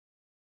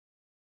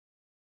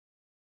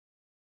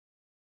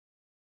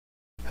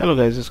Hello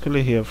guys, it's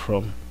Kule here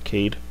from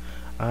AutoCAD.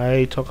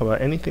 I talk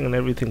about anything and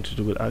everything to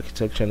do with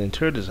architecture and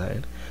interior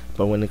design,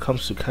 but when it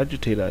comes to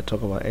CAD data, I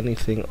talk about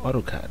anything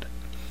AutoCAD.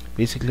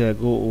 Basically, I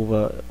go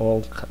over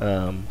all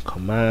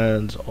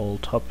commands, all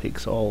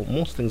topics,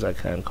 most things I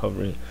can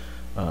covering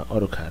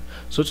AutoCAD.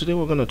 So today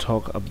we're going to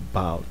talk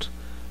about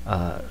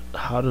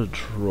how to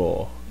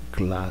draw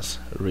glass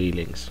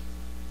railings.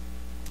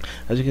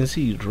 As you can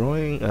see,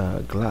 drawing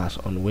glass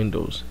on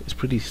windows is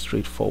pretty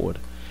straightforward.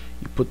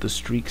 You put the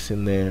streaks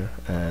in there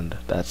and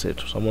that's it.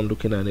 Someone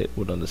looking at it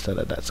would understand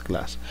that that's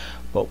glass.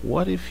 But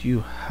what if you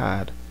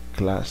had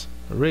glass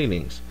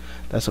railings?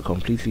 That's a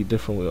completely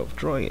different way of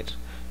drawing it.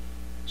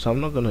 So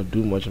I'm not going to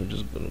do much. I'm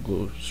just going to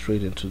go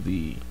straight into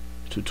the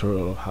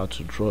tutorial of how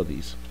to draw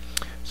these.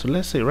 So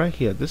let's say right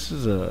here, this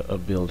is a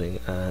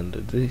building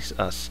and these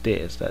are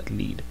stairs that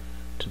lead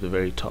to the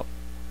very top,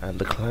 and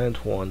the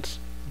client wants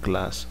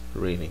glass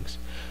railings.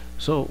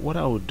 So what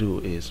I would do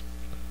is,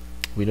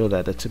 we know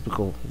that the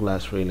typical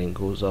glass railing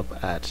goes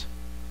up at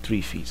 3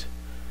 feet.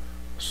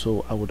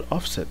 So I would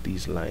offset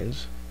these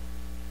lines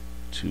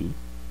to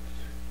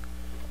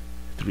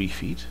 3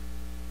 feet.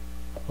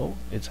 Oh,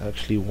 it's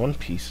actually one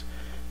piece.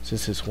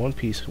 Since it's one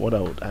piece, what I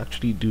would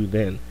actually do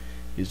then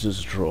is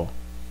just draw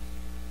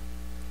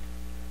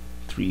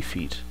 3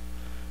 feet,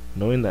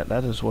 knowing that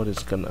that's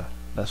what's gonna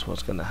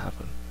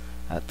happen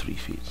at 3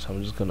 feet. So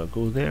I'm just gonna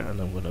go there and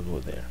I'm gonna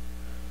go there.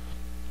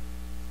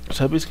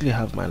 So I basically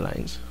have my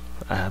lines.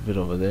 I have it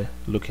over there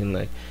looking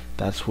like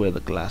that's where the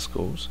glass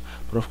goes,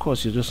 but of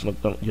course you're just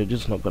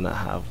not gonna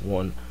have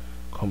one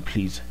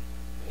complete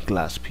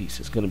glass piece.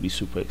 It's gonna be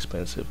super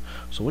expensive.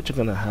 So what you're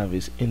gonna have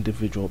is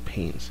individual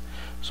panes.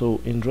 So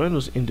in drawing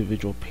those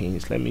individual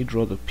panes, let me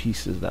draw the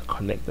pieces that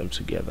connect them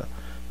together.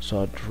 So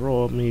I'll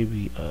draw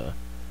maybe a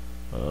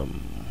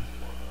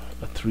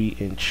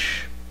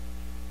 3-inch,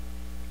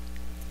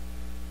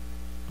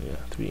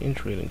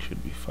 3-inch railing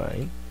should be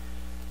fine.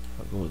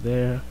 I'll go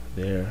there,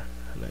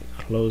 and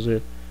I close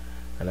it,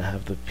 and I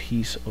have the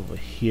piece over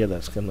here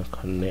that's gonna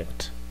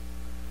connect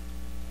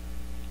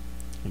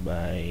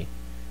by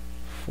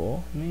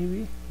 4,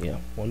 maybe, yeah,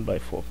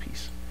 1x4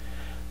 piece.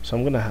 So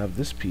I'm gonna have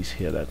this piece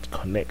here that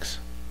connects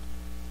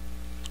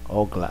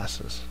all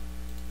glasses.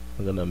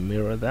 I'm gonna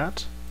mirror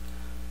that,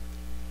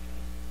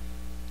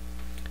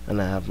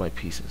 and I have my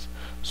pieces.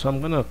 So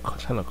I'm gonna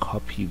kind of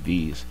copy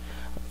these.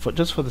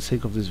 Just for the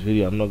sake of this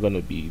video, I'm not going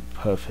to be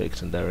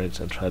perfect and direct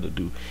and try to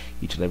do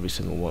each and every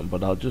single one,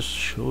 but I'll just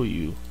show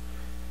you.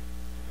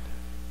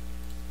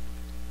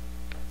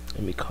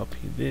 Let me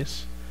copy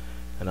this,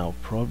 and I'll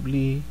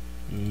probably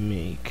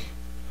make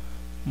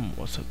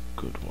what's a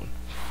good one,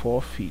 4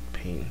 feet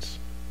panes.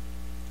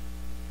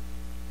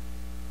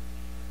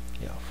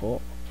 Yeah,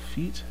 4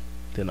 feet,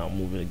 then I'll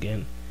move it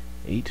again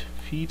 8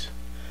 feet,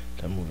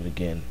 then move it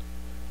again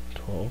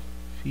 12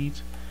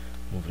 feet,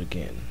 move it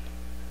again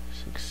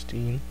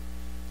 16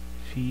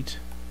 feet,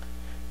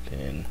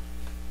 then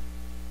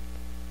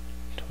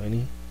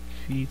 20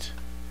 feet,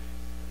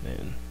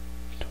 then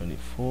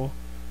 24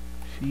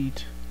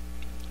 feet,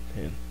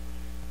 then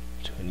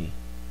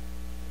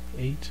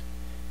 28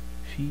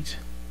 feet,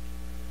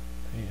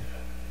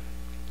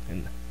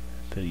 and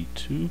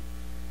 32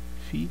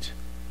 feet,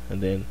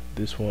 and then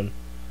this one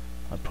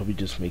I'll probably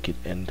just make it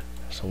end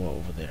somewhere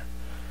over there.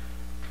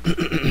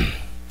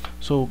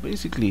 So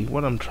basically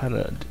what I'm trying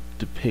to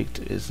depict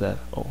is that,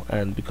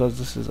 and because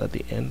this is at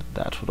the end,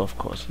 that would of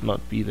course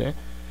not be there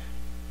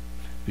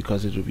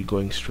because it will be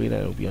going straight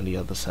and it will be on the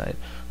other side.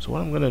 So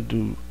what I'm gonna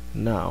do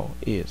now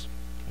is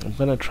I'm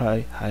gonna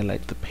try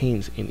highlight the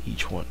panes in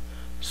each one.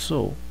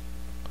 So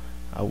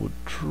I would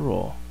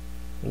draw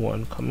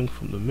one coming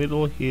from the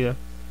middle here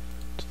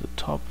to the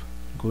top,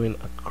 going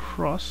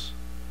across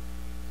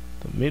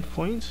the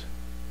midpoint.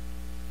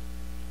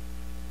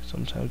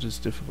 Sometimes it's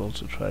difficult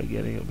to try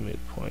getting a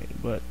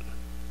midpoint, but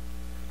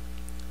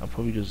I'll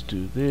probably just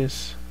do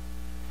this,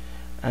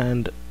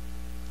 and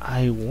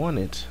I want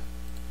it.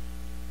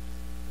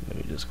 Let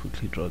me just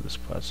quickly draw this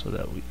part so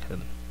that we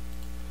can,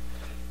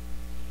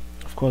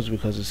 of course,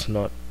 because it's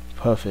not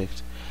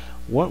perfect,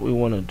 what we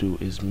want to do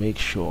is make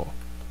sure,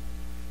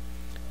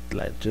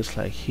 like just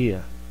like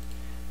here,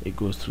 it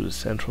goes through the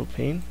central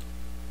pane.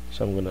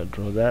 So I'm gonna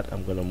draw that.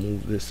 I'm gonna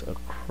move this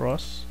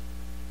across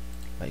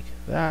like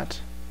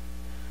that,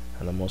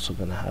 and I'm also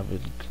gonna have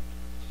it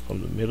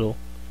from the middle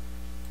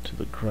to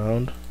the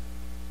ground.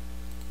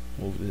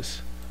 Move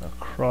this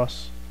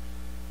across,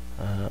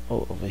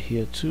 over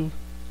here too,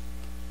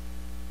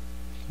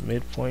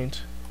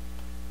 midpoint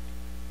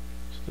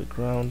to the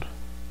ground.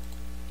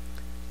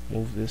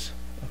 Move this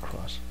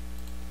across.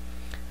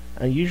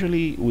 And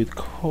usually with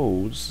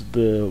codes,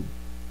 the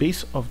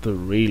base of the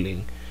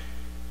railing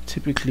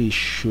typically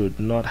should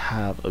not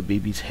have a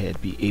baby's head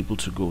be able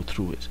to go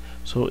through it.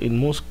 So in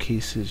most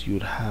cases you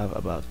would have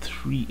about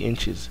 3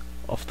 inches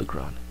off the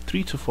ground,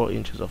 3 to 4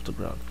 inches off the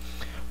ground.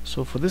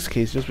 So for this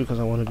case, just because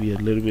I want to be a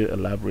little bit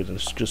elaborate and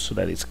just so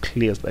that it's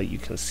clear so that you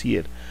can see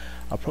it,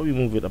 I'll probably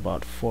move it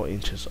about 4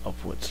 inches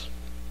upwards.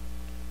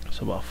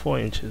 So about 4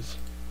 inches,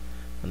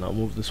 and I'll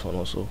move this one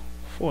also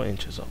 4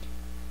 inches up.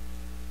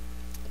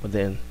 but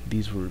then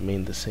these will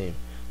remain the same.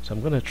 So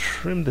I'm going to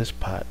trim this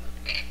part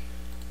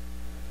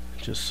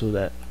just so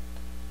that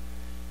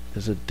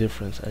there's a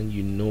difference and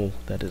you know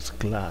that it's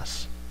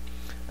glass,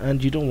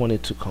 and you don't want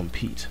it to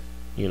compete,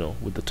 you know,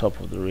 with the top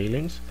of the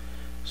railings.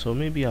 So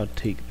maybe I'll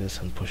take this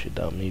and push it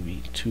down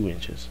maybe 2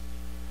 inches.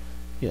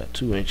 Yeah,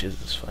 2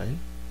 inches is fine.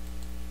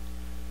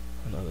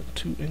 Another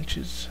 2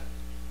 inches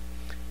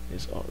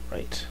is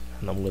alright.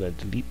 And I'm gonna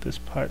delete this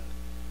part,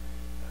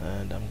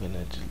 and I'm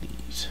gonna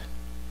delete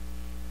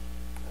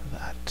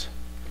that.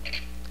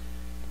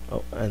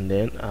 Oh, and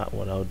then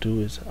what I'll do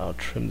is I'll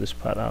trim this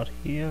part out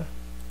here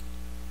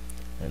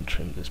and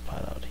trim this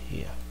part out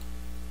here.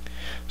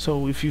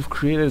 So if you've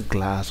created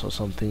glass or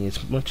something,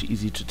 it's much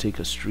easier to take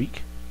a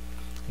streak.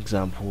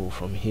 Example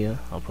from here,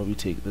 I'll probably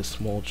take this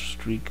small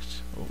streak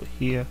over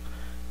here,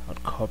 I'll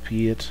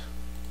copy it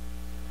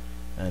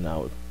and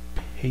I'll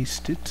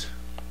paste it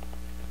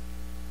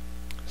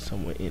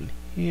somewhere in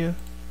here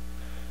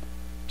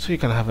so you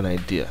can have an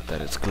idea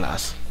that it's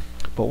glass.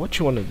 But what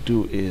you want to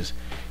do is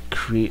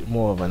create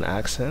more of an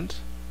accent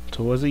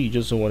towards it. You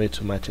just don't want it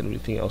to match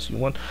everything else. You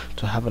want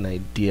to have an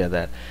idea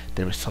that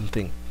there is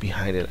something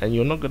behind it, and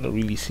you're not going to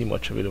really see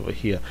much of it over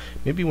here.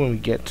 Maybe when we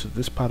get to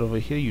this part over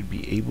here, you'd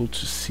be able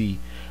to see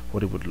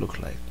what it would look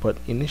like. But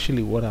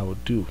initially what I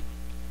would do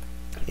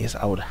is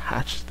I would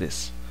hatch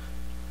this,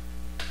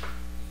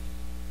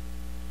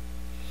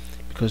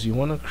 because you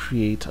want to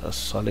create a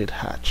solid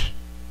hatch,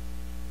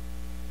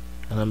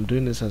 and I'm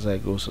doing this as I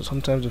go, so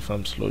sometimes if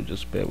I'm slow,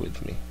 just bear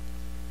with me.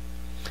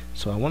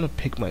 So I want to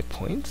pick my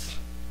points.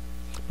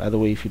 By the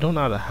way, if you don't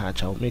know how to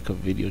hatch, I'll make a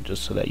video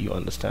just so that you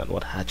understand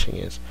what hatching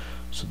is.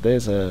 So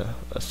there's a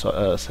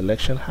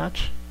selection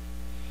hatch,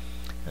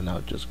 and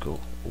I'll just go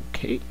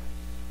okay.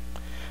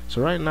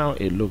 So right now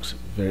it looks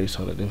very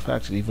solid. In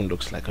fact, it even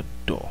looks like a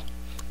door,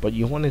 but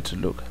you want it to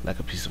look like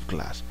a piece of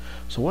glass.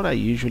 So what I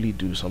usually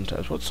do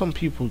sometimes, what some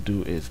people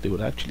do is they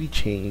would actually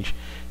change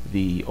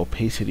the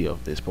opacity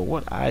of this, but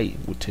what I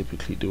would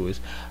typically do is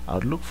I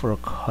would look for a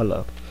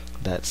color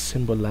that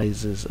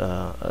symbolizes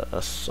a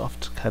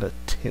soft kind of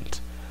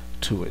tint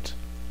to it,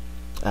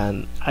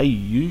 and I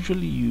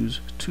usually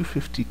use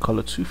 250,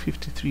 color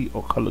 253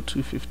 or color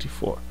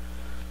 254,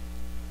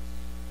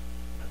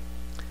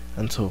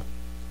 and so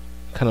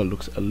kind of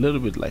looks a little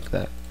bit like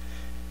that.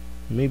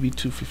 Maybe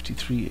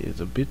 253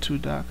 is a bit too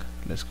dark.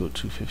 Let's go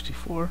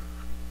 254,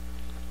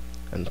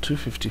 and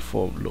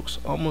 254 looks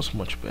almost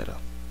much better,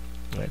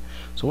 right?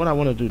 So what I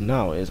want to do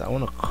now is I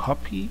want to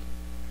copy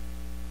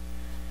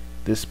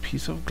this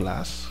piece of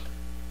glass,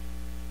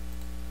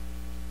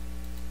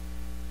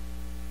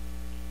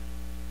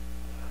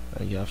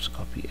 and you have to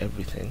copy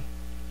everything,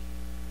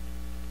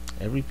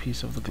 every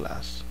piece of the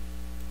glass.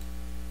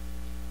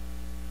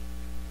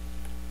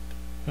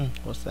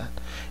 What's that?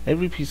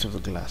 Every piece of the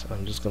glass.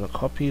 I'm just going to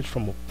copy it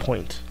from a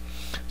point.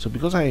 So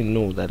because I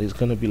know that it's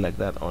going to be like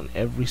that on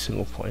every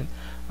single point,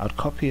 I'll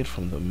copy it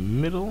from the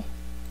middle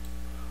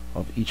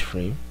of each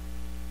frame,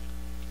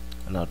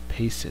 and I'll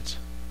paste it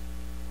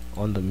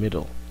on the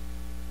middle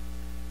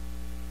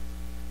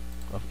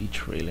of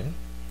each railing,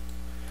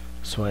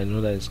 so I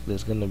know that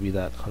there's going to be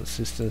that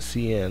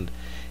consistency, and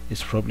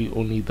it's probably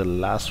only the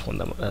last one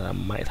that I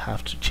might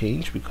have to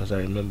change because I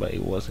remember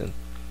it wasn't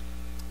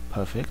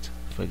perfect.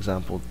 For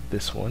example,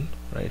 this one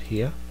right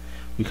here,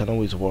 we can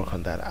always work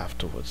on that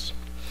afterwards.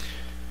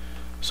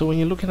 So when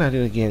you're looking at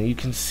it again, you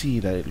can see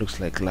that it looks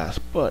like glass,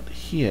 but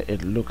here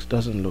it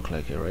doesn't look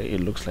like it, right? It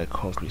looks like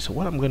concrete. So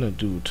what I'm going to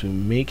do to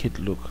make it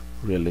look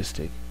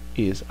realistic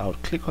is I'll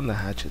click on the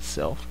hatch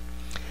itself,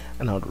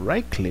 and I would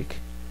right click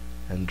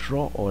and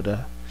draw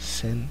order,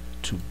 send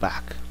to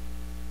back,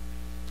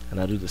 and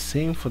I'll do the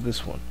same for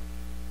this one,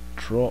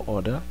 draw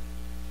order,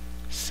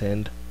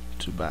 send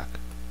to back.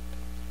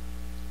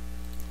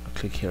 I'll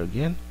click here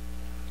again,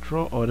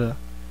 draw order,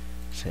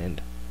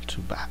 send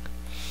to back.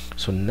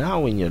 So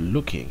now when you're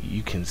looking,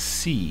 you can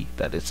see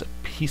that it's a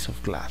piece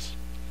of glass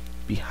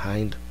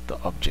behind the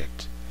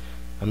object,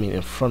 I mean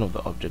in front of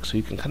the object, so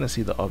you can kind of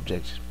see the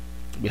object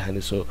behind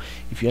it. So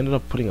if you ended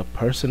up putting a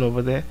person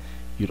over there,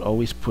 you'd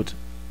always put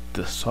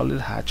the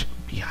solid hatch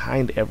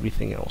behind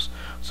everything else,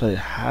 so it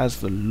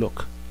has the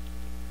look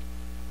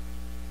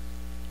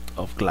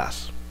of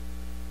glass.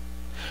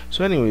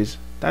 So anyways,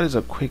 that is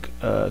a quick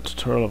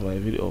tutorial of my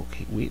video.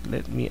 Okay, wait,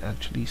 let me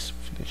actually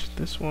finish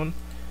this one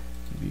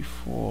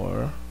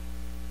before.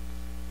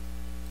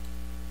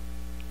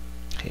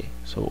 Okay,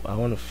 so I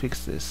want to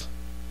fix this.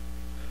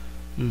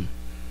 I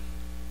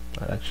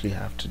actually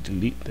have to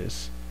delete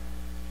this,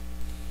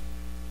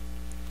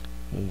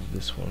 move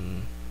this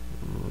one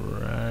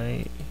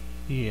right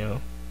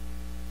here,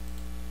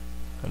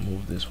 and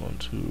move this one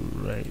to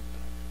right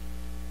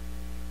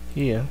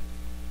here,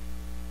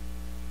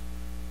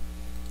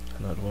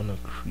 and I'd want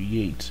to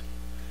create.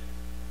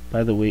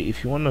 By the way,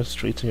 if you want to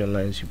straighten your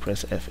lines, you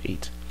press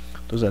F8.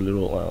 Those are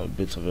little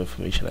bits of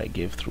information I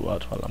gave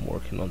throughout while I'm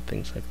working on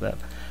things like that.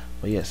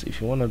 But yes, if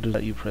you want to do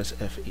that, you press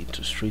F8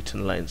 to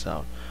straighten lines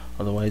out.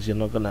 Otherwise, you're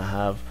not going to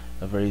have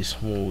a very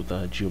smooth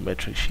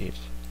geometric shape.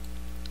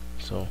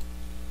 So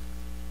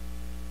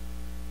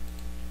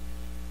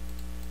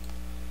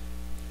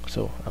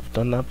So I've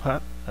done that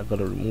part. I've got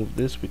to remove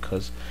this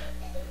because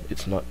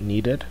it's not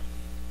needed.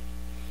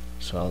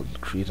 So I'll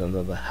create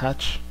another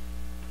hatch,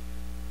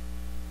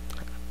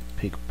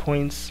 pick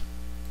points,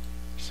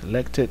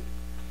 select it,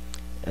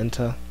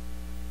 enter,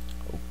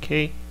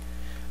 OK,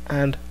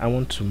 and I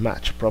want to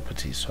match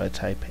properties, so I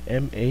type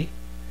MA,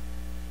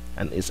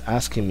 and it's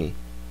asking me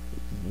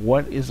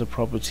what is the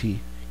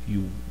property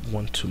you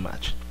want to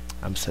match.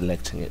 I'm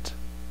selecting it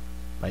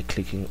by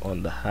clicking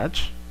on the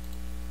hatch.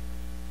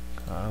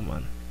 Come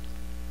on.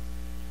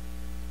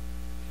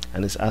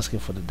 And it's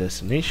asking for the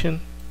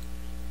destination.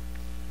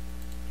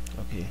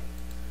 Okay,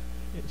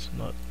 it's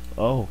not.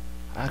 Oh,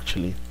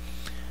 actually,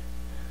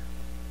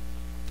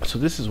 so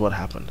this is what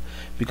happened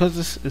because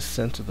this is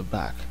sent to the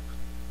back.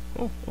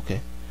 Oh,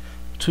 okay,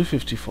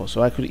 254.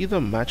 So I could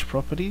either match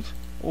properties,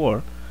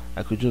 or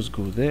I could just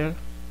go there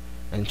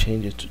and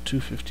change it to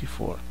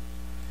 254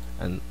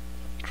 and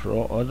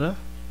draw order,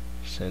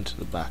 send to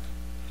the back.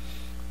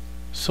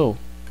 So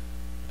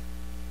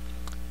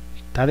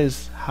that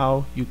is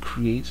how you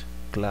create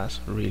glass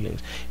railings.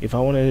 If I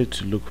wanted it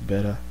to look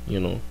better,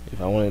 if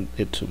I wanted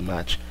it to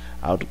match,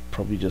 I would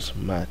probably just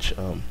match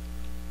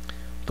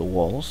the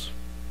walls,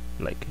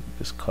 like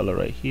this color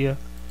right here.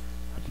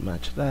 I'd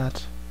match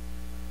that,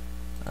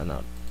 and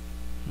I'd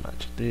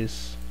match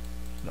this,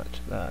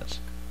 match that,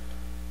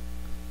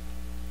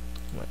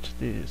 match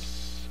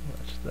this,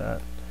 match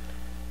that.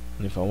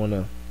 And if I want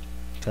to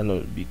kind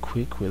of be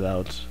quick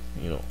without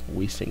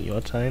wasting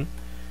your time,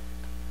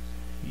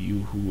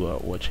 you who are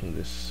watching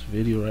this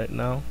video right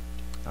now,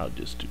 I'll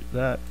just do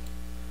that,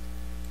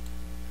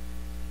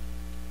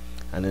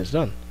 and it's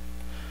done.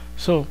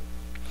 So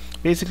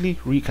basically,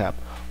 recap,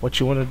 what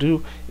you want to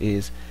do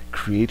is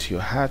create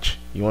your hatch,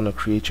 you want to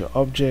create your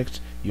object,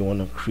 you want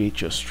to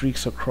create your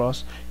streaks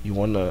across, you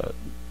want to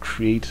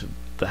create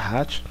the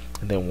hatch,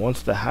 and then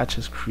once the hatch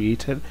is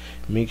created,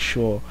 make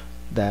sure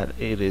that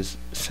it is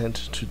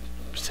sent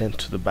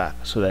to the back,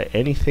 so that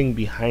anything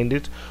behind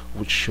it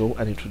would show,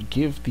 and it would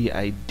give the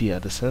idea,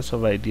 the sense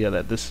of idea,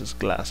 that this is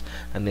glass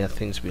and there are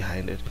things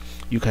behind it.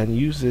 You can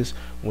use this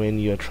when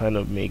you're trying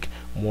to make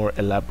more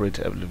elaborate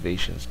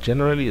elevations.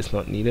 Generally it's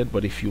not needed,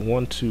 but if you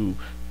want to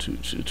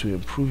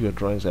improve your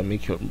drawings and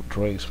make your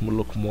drawings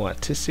look more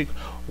artistic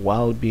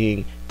while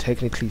being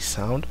technically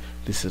sound,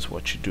 this is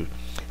what you do.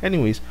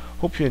 Anyways,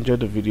 hope you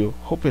enjoyed the video,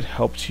 hope it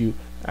helped you,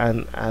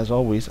 and as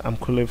always, I'm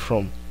Kule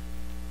from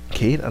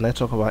AutoCAD, and I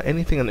talk about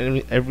anything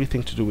and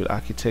everything to do with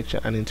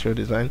architecture and interior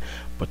design,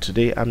 but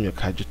today I'm your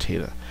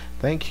cagitator.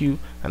 Thank you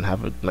and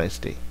have a nice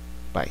day.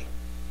 Bye.